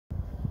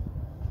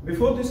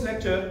Before this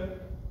lecture,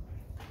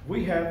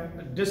 we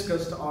have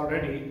discussed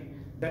already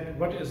that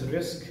what is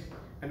risk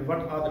and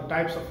what are the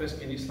types of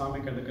risk in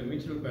Islamic and the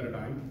conventional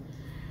paradigm.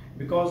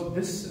 Because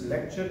this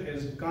lecture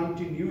is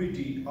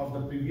continuity of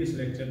the previous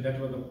lecture, that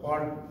was the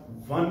part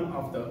 1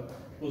 of the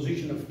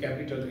position of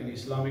capital in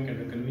Islamic and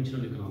the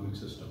conventional economic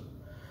system.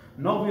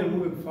 Now we are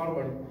moving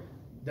forward,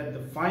 that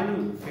the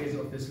final phase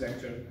of this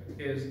lecture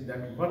is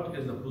that what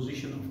is the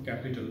position of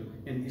capital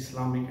in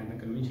Islamic and the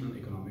conventional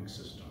economic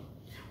system.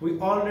 We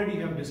already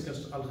have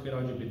discussed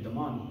al-khiraj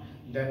bid-daman,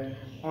 that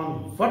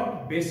on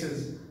what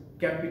basis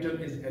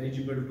capital is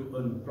eligible to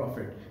earn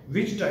profit,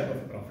 which type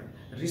of profit,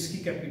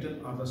 risky capital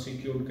or the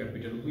secured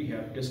capital, we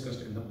have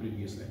discussed in the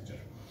previous lecture.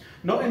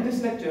 Now in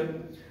this lecture,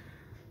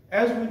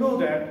 as we know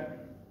that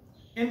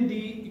in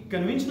the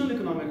conventional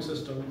economic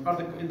system,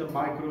 or in the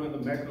micro and the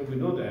macro, we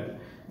know that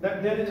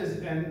there is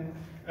an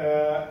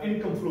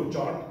income flow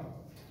chart.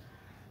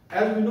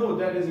 As we know,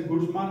 there is a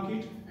goods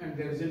market and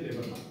there is a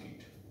labor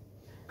market,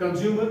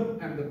 consumer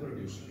and the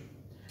producer.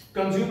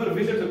 Consumer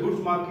visits the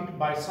goods market,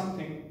 buy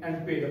something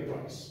and pay the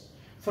price.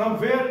 From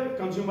where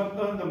consumer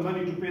earn the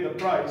money to pay the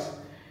price,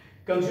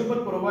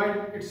 consumer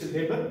provide its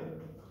labor,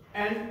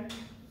 and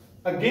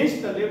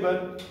against the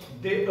labor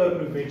they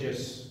earn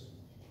wages.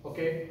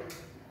 Okay,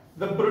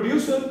 the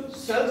producer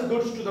sells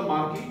goods to the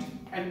market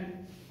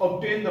and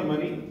obtain the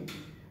money,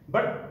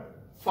 but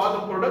for the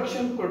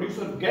production,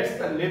 producer gets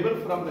the labor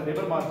from the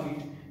labor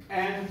market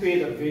and pay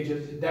the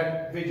wages.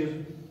 That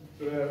wages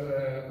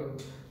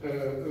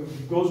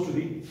goes to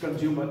the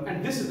consumer,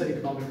 and this is the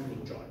economic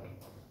flow chart.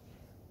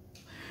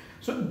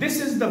 So this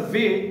is the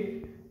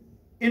way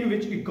in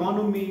which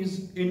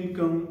economy's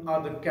income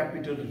or the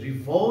capital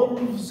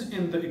revolves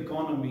in the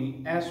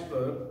economy as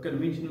per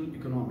conventional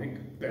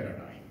economic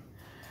paradigm.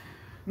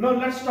 Now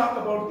let's talk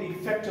about the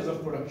factors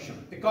of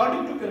production.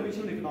 According to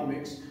conventional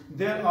economics,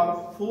 there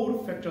are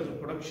 4 factors of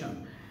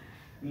production: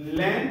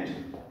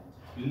 land,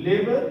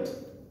 labor,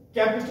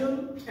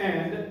 capital,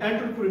 and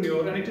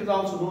entrepreneur, and it is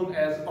also known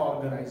as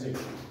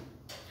organization.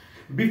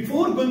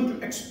 Before going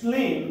to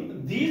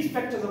explain these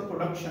factors of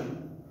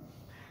production,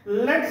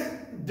 let's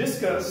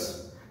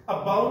discuss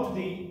about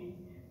the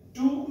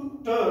 2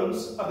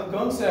 terms of the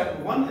concept.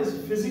 One is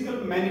physical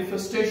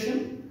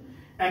manifestation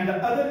and the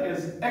other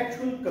is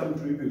actual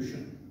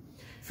contribution.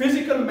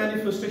 Physical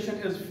manifestation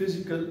is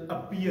physical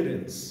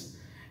appearance.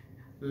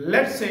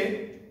 Let's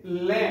say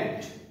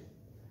land.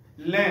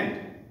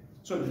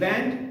 So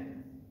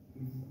land,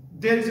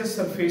 there is a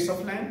surface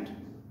of land.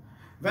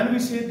 When we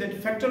say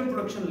that factor of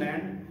production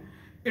land,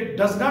 it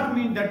does not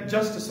mean that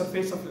just the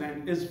surface of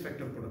land is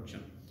factor of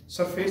production.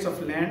 Surface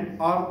of land,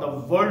 or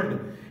the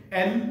word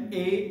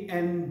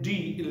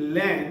L-A-N-D,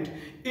 land,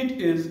 it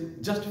is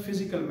just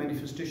physical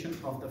manifestation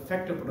of the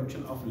factor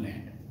production of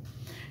land.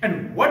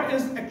 And what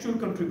is actual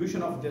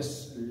contribution of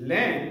this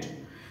land?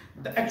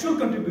 The actual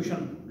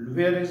contribution,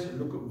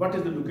 what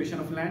is the location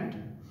of land?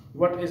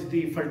 What is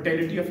the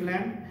fertility of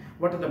land?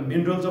 What are the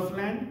minerals of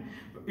land?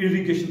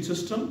 Irrigation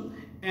system,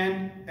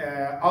 and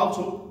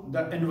also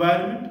the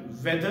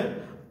environment,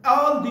 weather.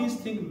 All these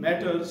things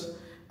matters.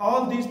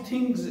 All these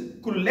things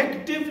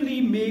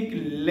collectively make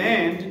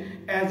land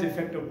as a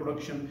factor of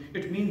production.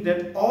 It means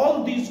that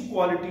all these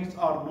qualities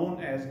are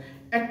known as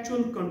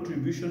actual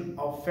contribution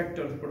of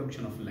factor of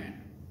production of land.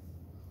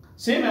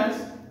 Same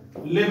as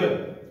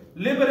labor.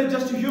 Labor is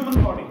just a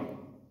human body.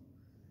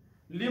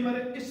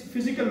 Labor is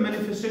physical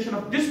manifestation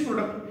of this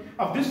product,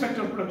 of this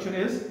factor of production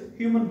is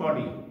human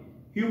body,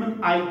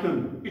 human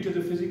icon. It is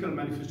a physical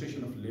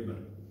manifestation of labor.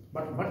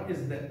 But what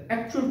is the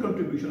actual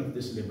contribution of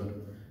this labor?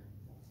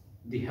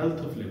 The health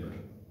of labor,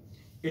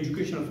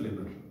 education of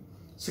labor,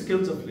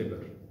 skills of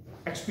labor,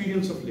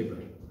 experience of labor.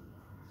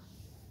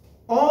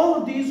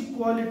 All these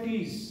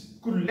qualities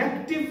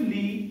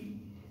collectively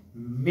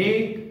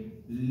make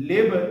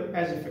labor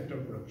as a factor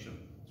of production.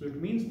 So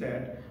it means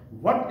that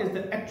what is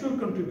the actual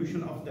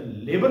contribution of the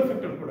labor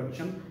factor of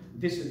production?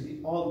 This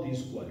is all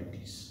these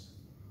qualities.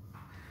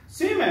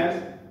 Same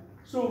as,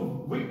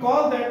 so we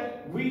call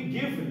that we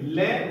give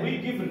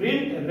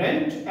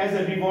rent as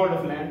a reward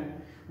of land.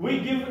 We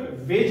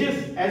give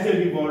wages as a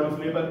reward of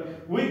labor.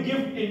 We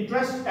give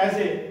interest as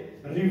a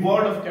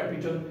reward of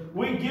capital.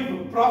 We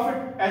give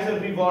profit as a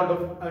reward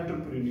of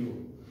entrepreneur.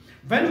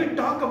 When we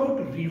talk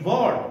about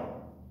reward,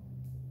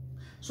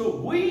 so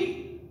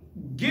we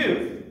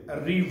give a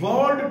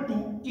reward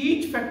to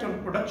each factor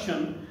of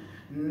production,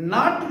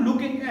 not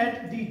looking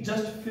at the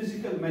just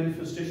physical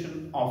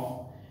manifestation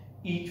of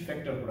each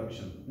factor of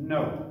production.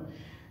 No,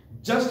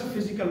 just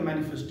physical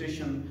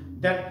manifestation.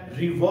 That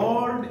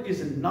reward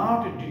is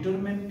not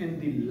determined in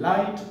the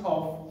light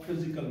of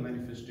physical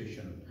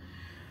manifestation.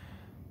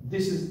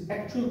 This is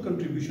actual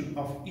contribution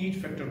of each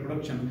factor of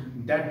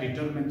production that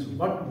determines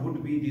what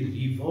would be the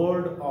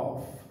reward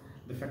of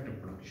the factor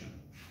of production.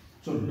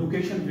 So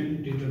location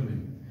will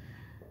determine,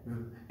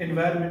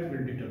 environment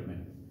will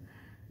determine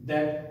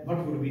that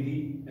what would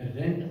be the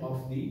rent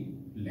of the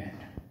land.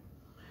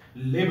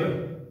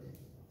 Labor,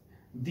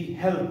 the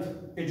health,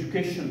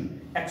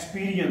 education,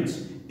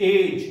 experience,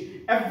 age,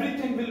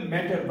 everything will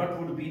matter what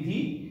would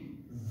be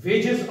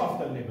wages of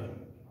the labor.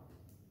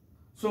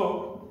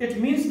 So it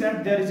means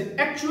that there is an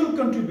actual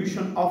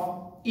contribution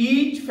of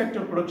each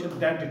factor of production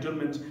that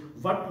determines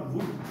what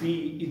would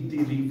be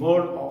the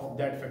reward of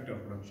that factor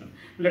of production.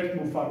 Let's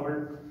move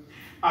forward.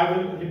 I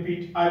will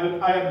repeat, I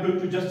am going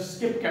to just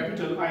skip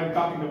capital. I am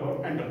talking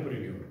about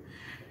entrepreneur.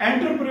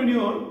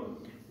 Entrepreneur,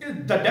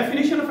 the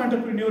definition of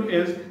entrepreneur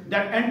is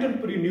that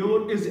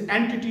entrepreneur is an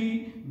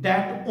entity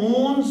that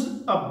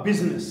owns a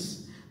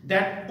business,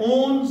 that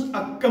owns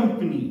a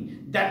company,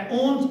 that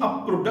owns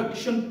a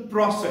production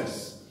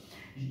process.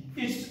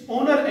 It's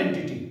owner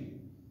entity.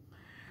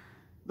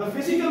 The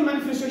physical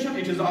manifestation,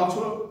 it is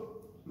also,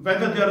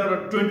 whether there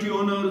are 20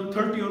 owners,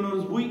 30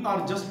 owners, we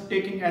are just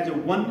taking as a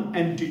one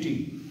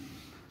entity.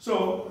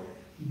 So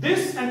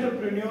this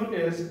entrepreneur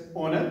is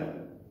owner,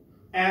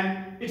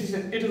 and it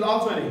is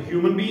also a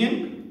human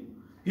being.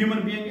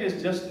 Human being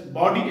is just,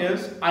 body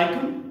is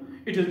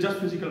icon, it is just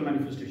physical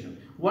manifestation.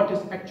 What is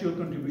actual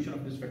contribution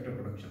of this factor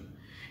production?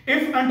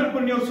 If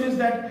entrepreneur says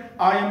that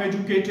I am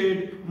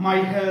educated, my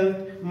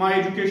health, my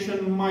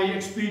education, my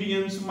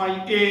experience,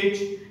 my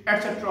age,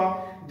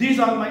 etc., these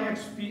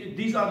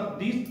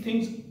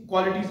things,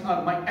 qualities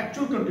are my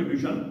actual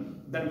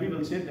contribution, then we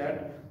will say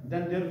that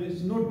then there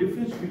is no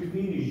difference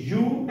between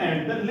you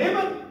and the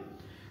labor.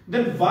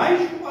 Then why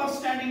you are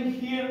standing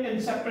here in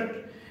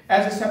separate,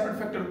 as a separate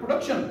factor of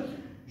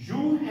production?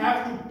 You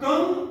have to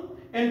come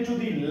into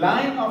the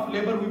line of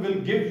labor. We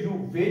will give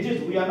you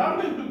wages. We are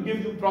not going to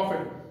give you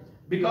profit,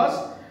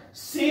 because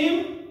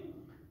same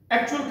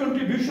actual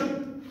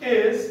contribution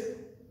is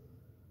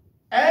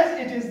as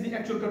it is the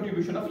actual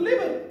contribution of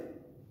labor.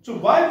 So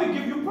why we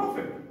give you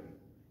profit?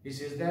 He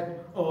says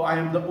that, oh, I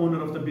am the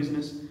owner of the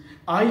business.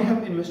 I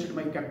have invested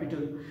my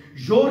capital.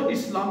 Your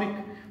Islamic,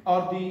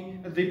 or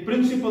the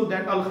principle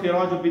that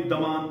al-khiraj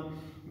bid-daman,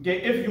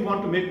 okay, if you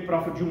want to make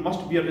profit, you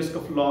must bear risk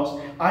of loss.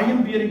 I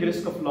am bearing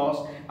risk of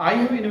loss. I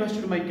have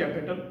invested my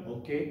capital.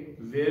 Okay,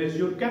 where is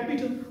your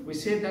capital? We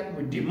say that,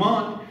 we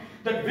demand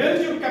that, where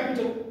is your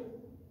capital?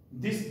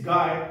 This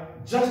guy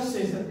just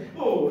says that,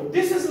 oh,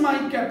 this is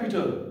my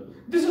capital.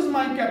 This is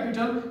my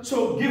capital,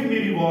 so give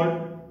me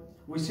reward.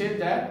 We say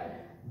that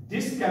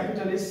this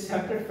capital is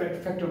separate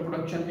factor of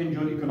production in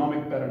your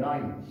economic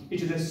paradigm.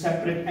 It is a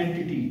separate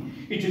entity.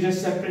 It is a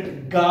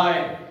separate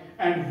guy.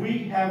 And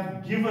we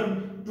have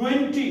given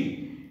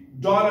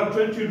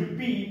 $20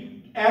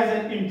 rupee as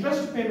an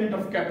interest payment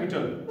of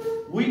capital.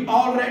 We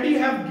already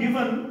have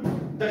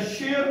given the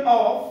share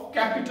of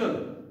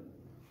capital.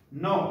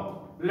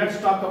 Now, let's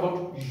talk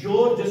about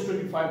your just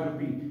 25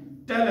 rupee.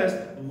 Tell us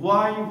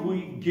why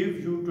we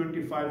give you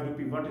 25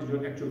 rupee. What is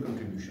your actual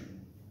contribution?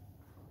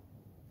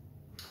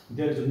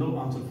 There is no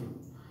answer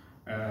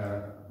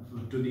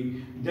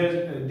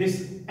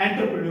this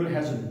entrepreneur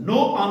has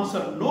no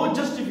answer, no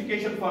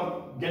justification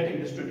for getting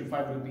this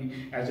 25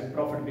 rupee as a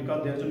profit,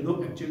 because there is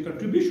no actual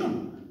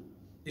contribution.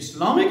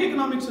 Islamic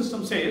economic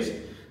system says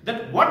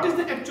that what is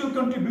the actual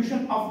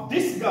contribution of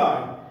this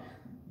guy?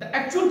 The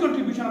actual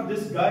contribution of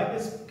this guy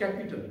is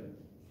capital.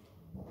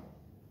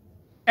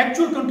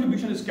 Actual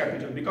contribution is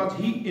capital, because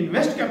he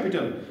invests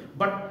capital.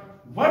 But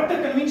what the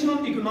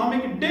conventional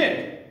economic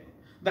did,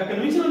 the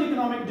conventional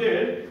economic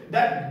did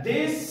that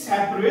they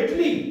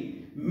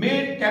separately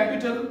made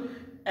capital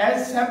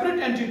as separate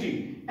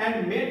entity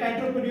and made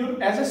entrepreneur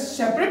as a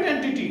separate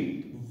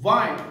entity.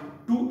 Why?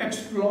 To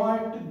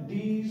exploit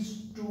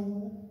these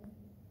two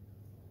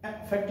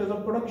factors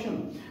of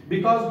production.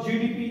 Because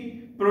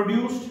GDP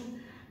produced,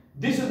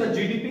 this is the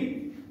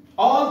GDP,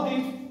 all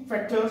these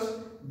factors,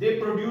 they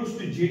produced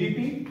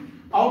GDP.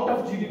 Out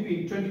of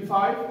GDP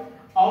 25,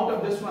 out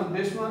of this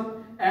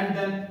one, and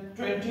then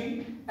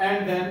 20,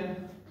 and then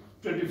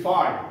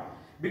 25,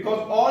 because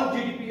all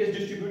GDP is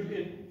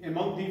distributed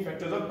among the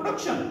factors of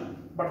production.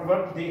 But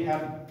what they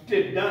have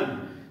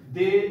done,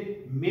 they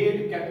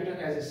made capital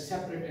as a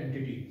separate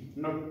entity.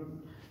 Now,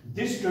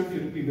 this 20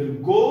 rupee will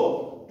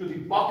go to the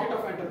pocket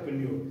of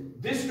entrepreneur.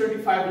 This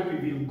 25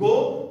 rupee will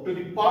go to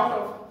the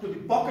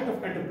pocket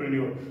of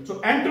entrepreneur.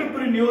 So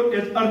entrepreneur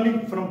is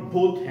earning from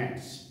both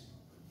hands.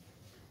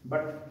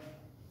 But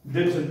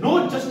there is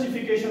no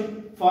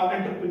justification for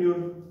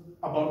entrepreneur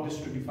about this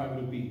 25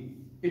 rupee.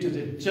 It is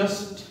a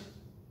just,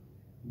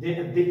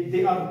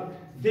 they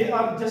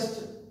are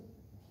just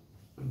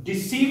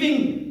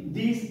deceiving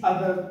these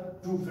other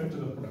two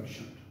factors of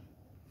production.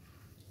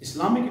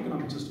 Islamic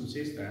economic system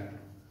says that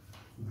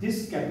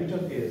this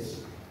capital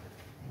is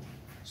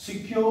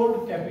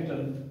secured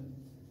capital.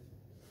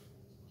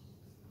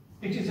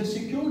 It is a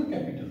secured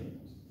capital.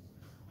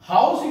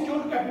 How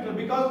secured capital?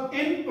 Because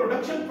in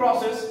production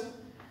process,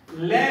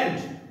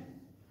 land,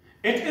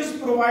 it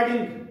is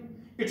providing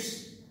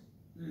its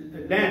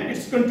land,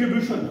 its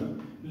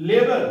contribution.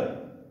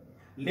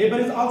 Labor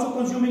is also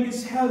consuming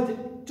its health,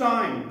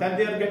 time, that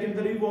they are getting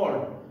the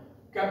reward.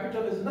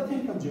 Capital is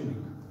nothing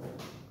consuming.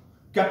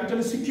 Capital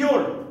is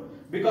secured,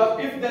 because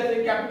if there is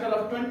a capital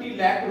of 20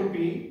 lakh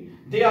rupee,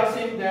 they are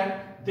saying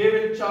that they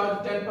will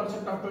charge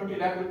 10% of 20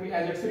 lakh rupee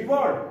as its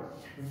reward.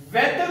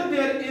 Whether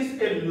there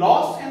is a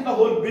loss in the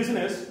whole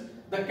business,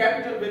 the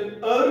capital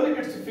will earn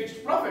its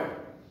fixed profit.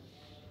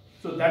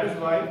 So that is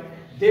why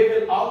they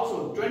will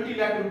also, 20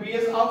 lakh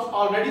rupees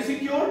already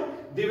secured,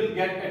 they will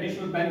get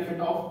additional benefit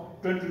of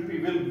 20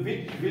 rupee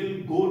which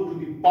will go to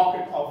the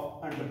pocket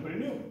of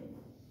entrepreneur.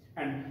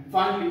 And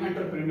finally,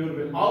 entrepreneur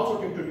will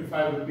also take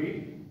 25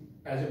 rupee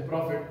as a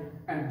profit,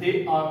 and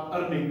they are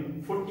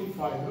earning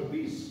 45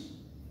 rupees.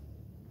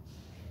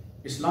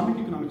 Islamic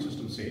economic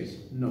system says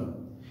no.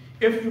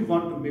 If you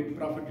want to make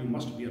profit, you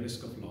must be a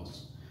risk of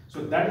loss.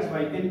 So that is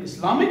why in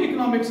Islamic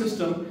economic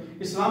system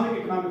does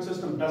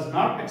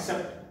not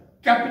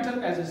accept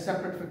capital as a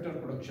separate factor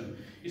of production.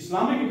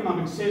 Islamic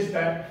economics says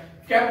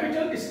that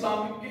capital is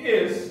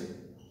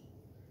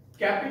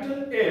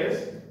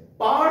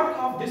part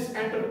of this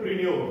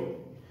entrepreneur.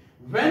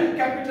 When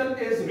capital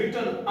is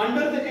written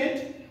under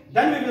it,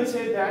 then we will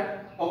say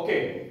that,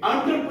 okay,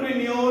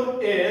 entrepreneur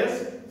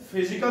is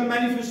physical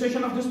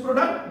manifestation of this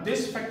product,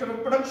 this factor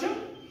of production,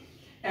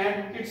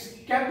 and its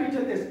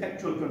capital is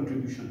actual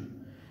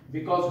contribution.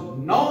 Because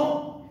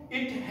now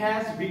it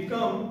has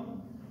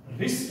become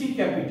risky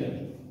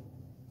capital.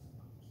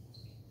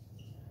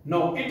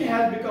 Now it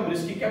has become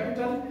risky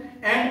capital,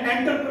 and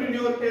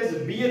entrepreneur is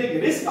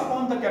bearing risk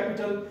upon the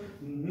capital.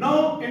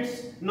 Now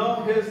this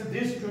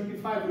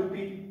 25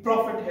 rupee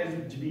profit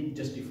has been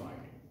justified.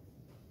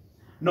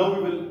 Now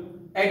we will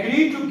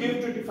agree to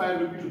give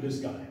 25 rupee to this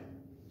guy.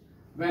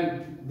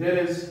 When there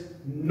is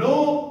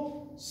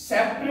no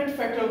separate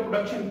factor of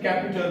production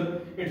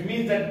capital, it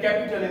means that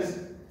capital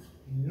is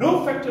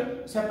no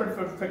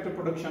separate factor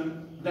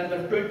production, then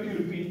the 20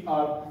 rupees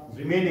are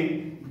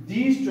remaining.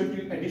 These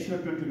additional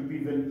 20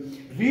 rupees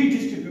will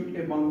redistribute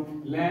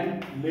among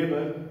land,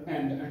 labor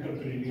and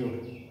entrepreneur.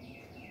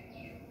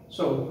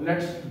 So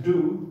let's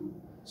do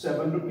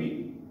 7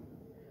 rupee.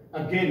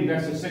 Again,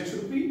 that's a 6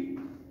 rupee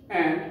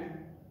and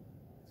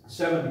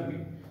 7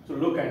 rupee. So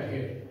look at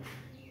here.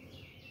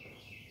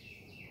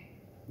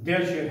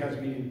 Their share has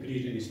been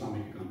increased in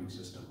Islamic economic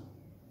system.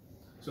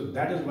 So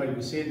that is why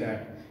we say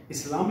that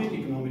Islamic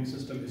economic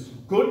system is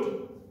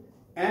good,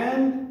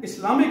 and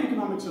Islamic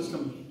economic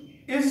system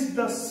is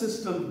the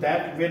system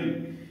that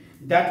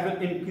will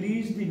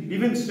increase the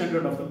living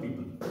standard of the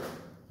people.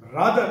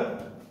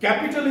 Rather,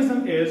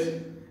 capitalism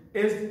is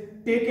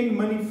taking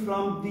money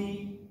from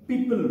the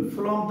people,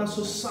 from the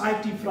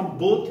society, from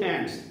both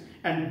hands,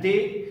 and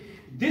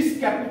this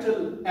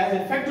capital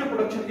as a factor of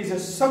production is a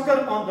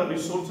sucker on the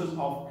resources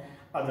of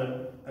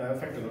other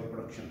factor of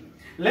production.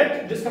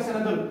 Let's discuss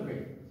another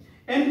way.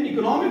 In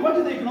economic, what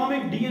is the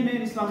economic DNA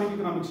in Islamic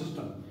economic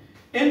system?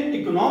 In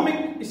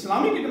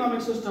Islamic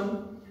economic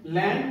system,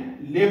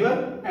 land,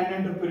 labor and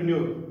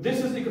entrepreneur.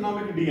 This is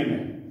economic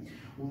DNA.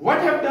 What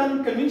have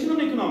done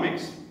conventional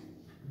economics?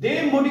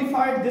 They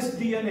modified this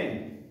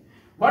DNA.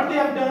 What they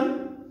have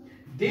done?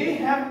 They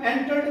have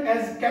entered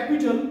as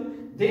capital,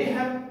 they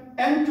have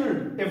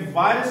entered a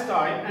virus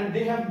type, and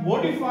they have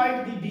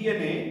modified the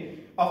DNA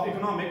of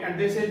economic, and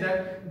they say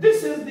that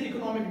this is the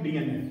economic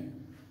DNA.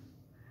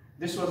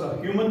 This was a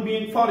human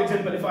being. For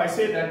example, if I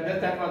say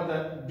that was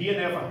the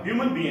DNA of a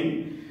human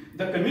being,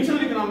 the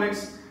conventional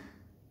economics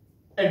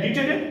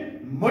edited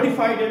it,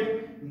 modified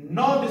it.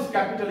 Now this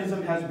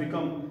capitalism has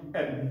become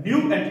a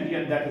new entity,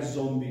 and that is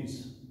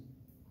zombies.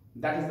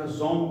 That is the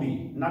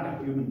zombie, not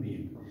a human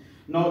being.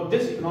 Now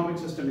this economic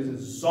system is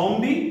a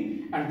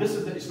zombie, and this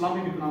is the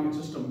Islamic economic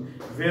system.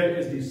 Where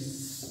is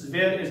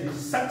the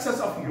success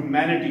of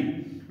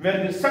humanity?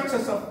 Where is the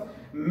success of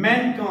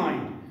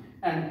mankind?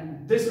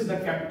 And this is the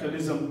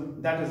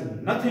capitalism that is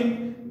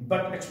nothing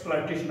but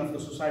exploitation of the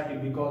society,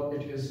 because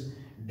it is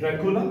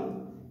Dracula,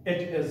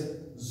 it is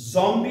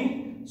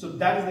zombie. So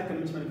that is the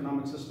conventional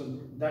economic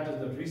system. That is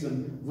the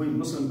reason we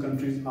Muslim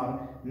countries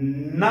are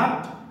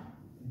not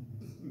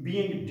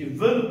being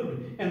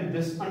developed in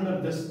this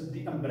under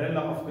the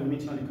umbrella of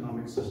conventional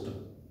economic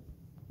system.